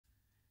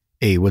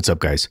Hey, what's up,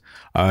 guys?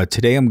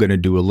 Today I'm going to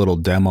do a little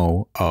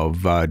demo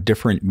of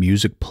different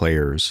music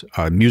players,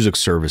 music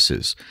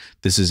services.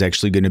 This is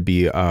actually going to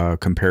be a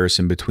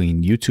comparison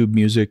between YouTube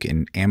Music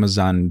and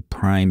Amazon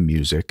Prime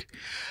Music.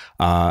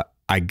 I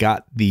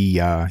got the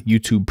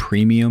YouTube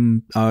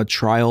Premium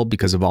trial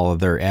because of all of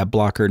their ad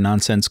blocker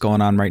nonsense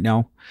going on right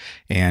now.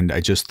 And I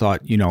just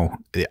thought, you know,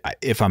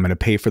 if I'm going to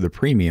pay for the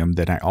premium,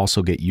 then I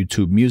also get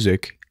YouTube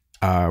Music,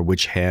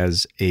 which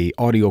has a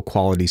audio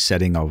quality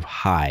setting of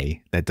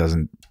high. That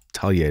doesn't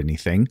tell you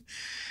anything.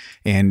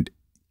 And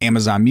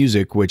Amazon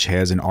Music, which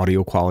has an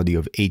audio quality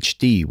of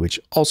HD, which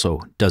also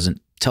doesn't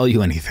tell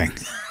you anything.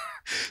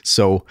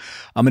 So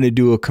I'm going to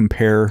do a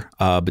compare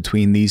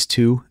between these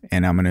two,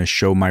 and I'm going to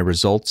show my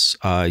results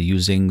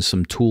using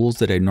some tools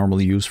that I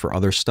normally use for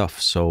other stuff.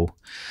 So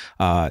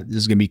this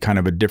is going to be kind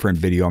of a different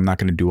video. I'm not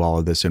going to do all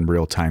of this in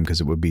real time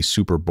because it would be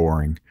super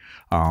boring.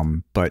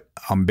 But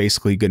I'm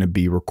basically going to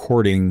be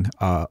recording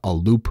a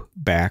loop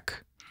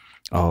back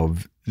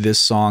of this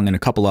song and a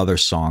couple other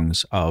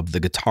songs of the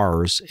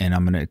guitars, and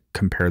I'm going to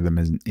compare them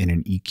in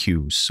an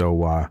EQ.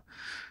 So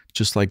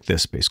just like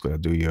this, basically, I'll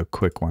do you a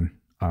quick one.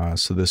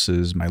 So this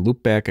is my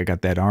loop back. I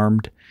got that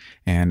armed,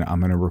 and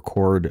I'm going to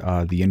record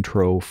the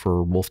intro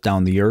for Wolf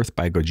Down the Earth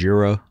by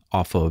Gojira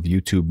off of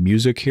YouTube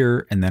Music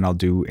here, and then I'll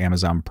do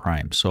Amazon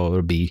Prime. So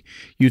it'll be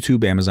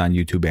YouTube,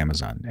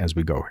 Amazon as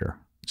we go here.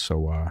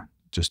 So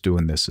just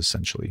doing this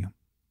essentially.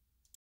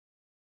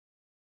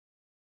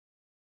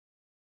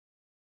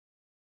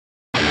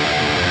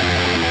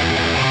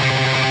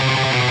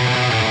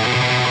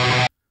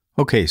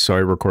 Okay, so I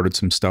recorded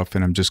some stuff,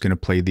 and I'm just going to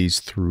play these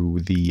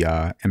through the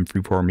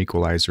M-Freeform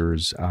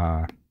equalizers,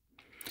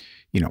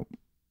 you know,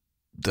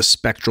 the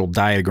spectral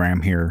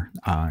diagram here,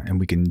 and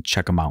we can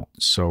check them out.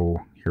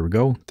 So here we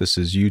go. This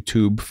is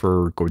YouTube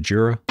for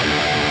Gojira.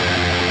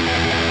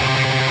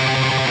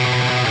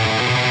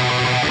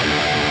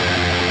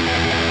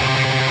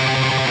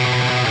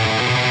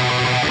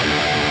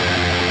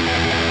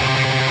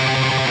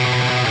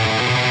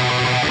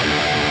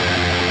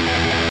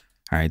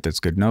 All right, that's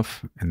good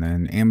enough. And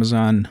then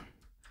Amazon,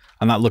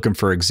 I'm not looking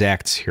for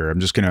exacts here.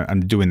 I'm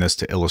doing this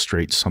to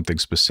illustrate something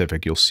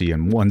specific you'll see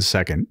in 1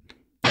 second.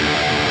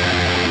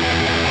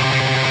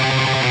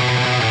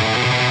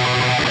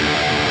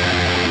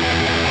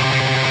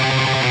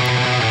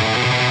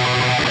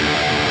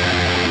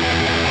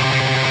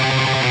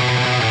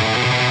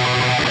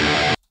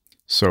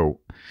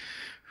 So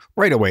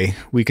right away,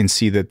 we can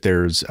see that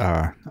there's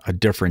a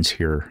difference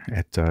here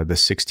at the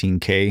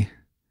 16K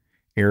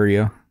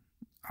area.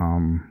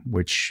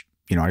 Which,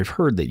 you know, I've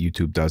heard that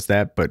YouTube does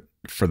that, but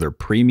for their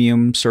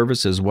premium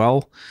service as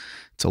well,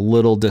 it's a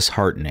little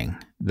disheartening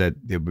that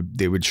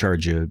they would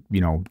charge you,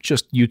 you know,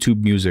 just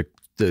YouTube Music,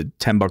 the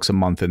 $10 a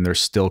month, and they're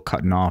still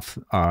cutting off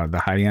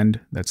the high end.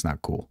 That's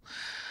not cool.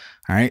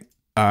 All right.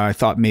 I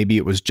thought maybe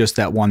it was just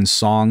that one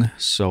song,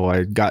 so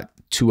I got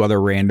two other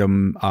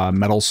random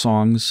metal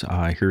songs.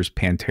 Here's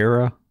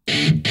Pantera.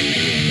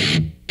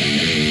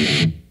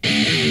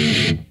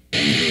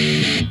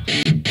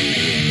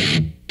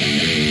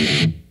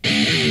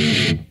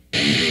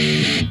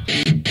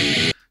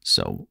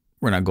 So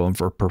we're not going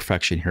for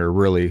perfection here,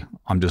 really.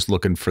 I'm just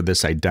looking for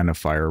this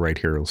identifier right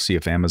here. We'll see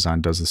if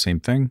Amazon does the same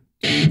thing.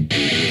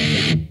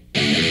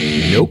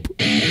 Nope.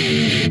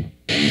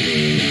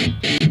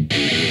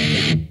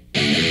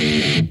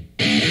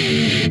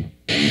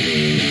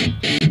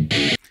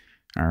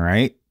 All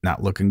right,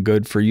 not looking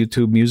good for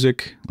YouTube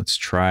Music. Let's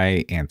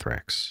try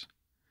Anthrax.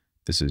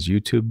 This is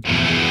YouTube.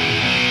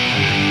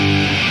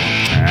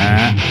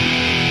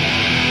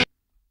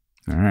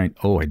 All right.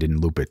 Oh, I didn't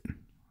loop it.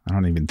 I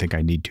don't even think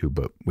I need to,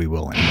 but we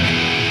will anyway.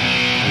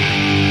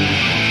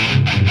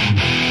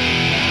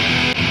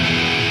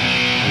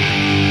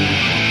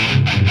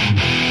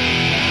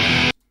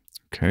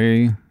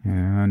 Okay,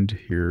 and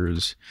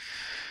here's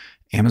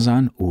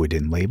Amazon. Oh, I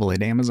didn't label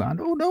it Amazon.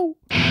 Oh, no.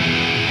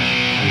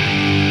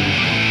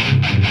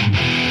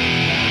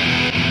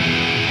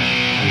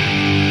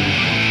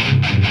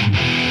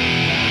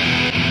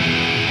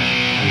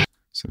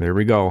 So there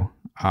we go.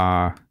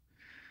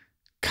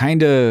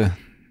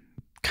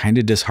 Kind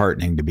of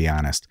disheartening, to be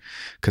honest,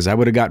 because I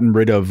would have gotten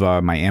rid of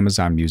my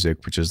Amazon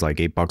Music, which is like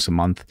 $8 a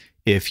month,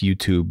 if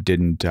YouTube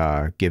didn't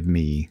give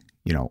me,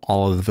 you know,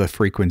 all of the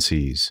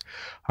frequencies.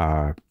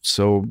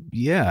 So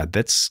yeah,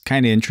 that's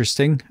kind of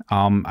interesting.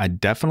 I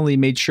definitely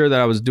made sure that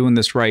I was doing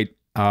this right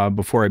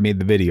before I made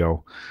the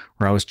video,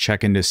 where I was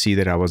checking to see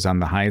that I was on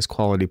the highest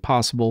quality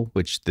possible,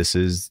 which this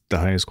is the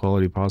highest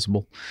quality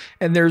possible.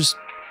 And there's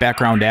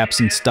background apps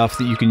and stuff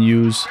that you can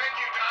use.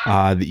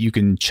 That you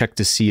can check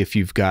to see if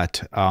you've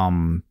got,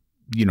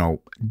 you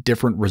know,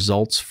 different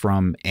results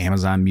from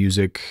Amazon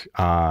Music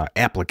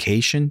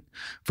application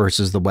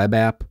versus the web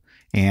app.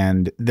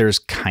 And there's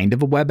kind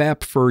of a web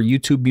app for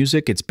YouTube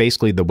Music. It's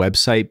basically the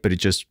website, but it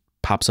just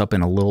pops up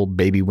in a little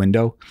baby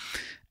window.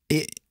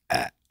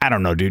 I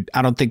don't know, dude.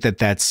 I don't think that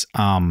that's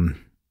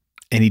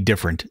any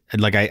different.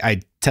 Like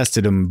I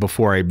tested them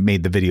before I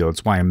made the video.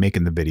 It's why I'm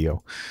making the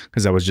video,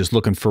 because I was just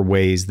looking for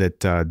ways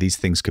that these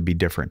things could be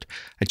different.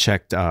 I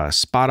checked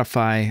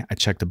Spotify. I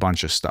checked a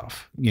bunch of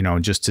stuff, you know,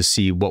 just to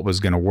see what was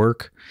going to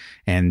work.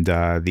 And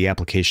the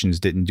applications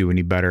didn't do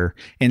any better.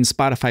 And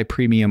Spotify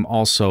Premium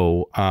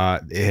also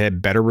it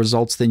had better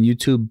results than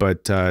YouTube,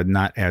 but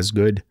not as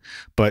good.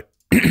 But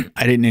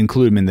I didn't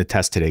include them in the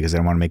test today because I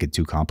don't want to make it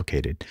too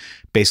complicated.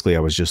 Basically, I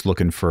was just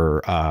looking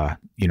for,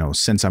 you know,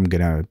 since I'm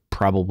going to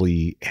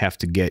probably have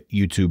to get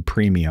YouTube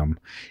Premium,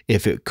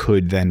 if it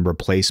could then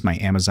replace my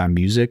Amazon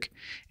Music.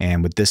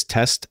 And with this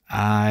test,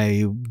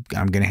 I'm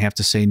going to have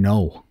to say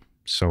no.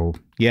 So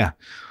yeah,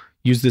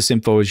 use this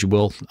info as you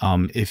will.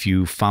 If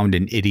you found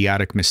an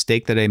idiotic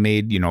mistake that I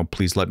made, you know,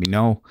 please let me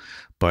know.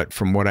 But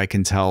from what I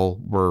can tell,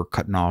 we're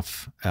cutting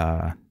off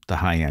the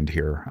high end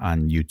here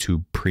on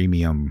YouTube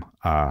Premium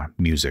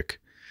music.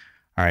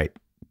 All right,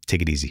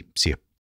 take it easy. See ya.